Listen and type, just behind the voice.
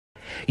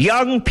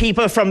Young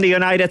people from the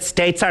United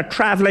States are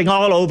travelling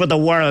all over the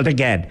world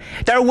again.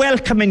 They're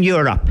welcome in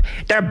Europe.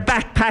 They're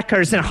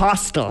backpackers in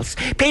hostels.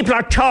 People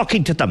are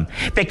talking to them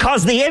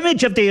because the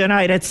image of the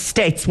United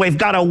States, we've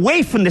got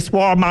away from this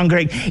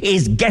warmongering,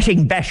 is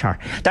getting better.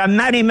 There are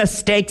many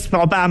mistakes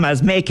Obama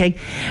is making.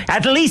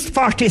 At least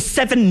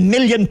 47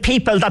 million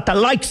people that the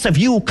likes of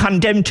you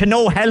condemned to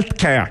no health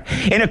care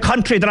in a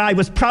country that I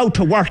was proud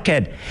to work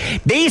in.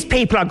 These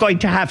people are going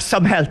to have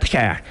some health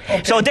care.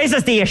 Okay. So this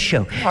is the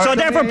issue. So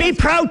therefore be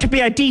proud to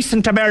be a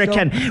decent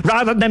American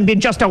rather than being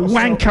just a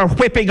wanker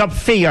whipping up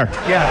fear.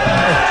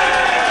 Yeah.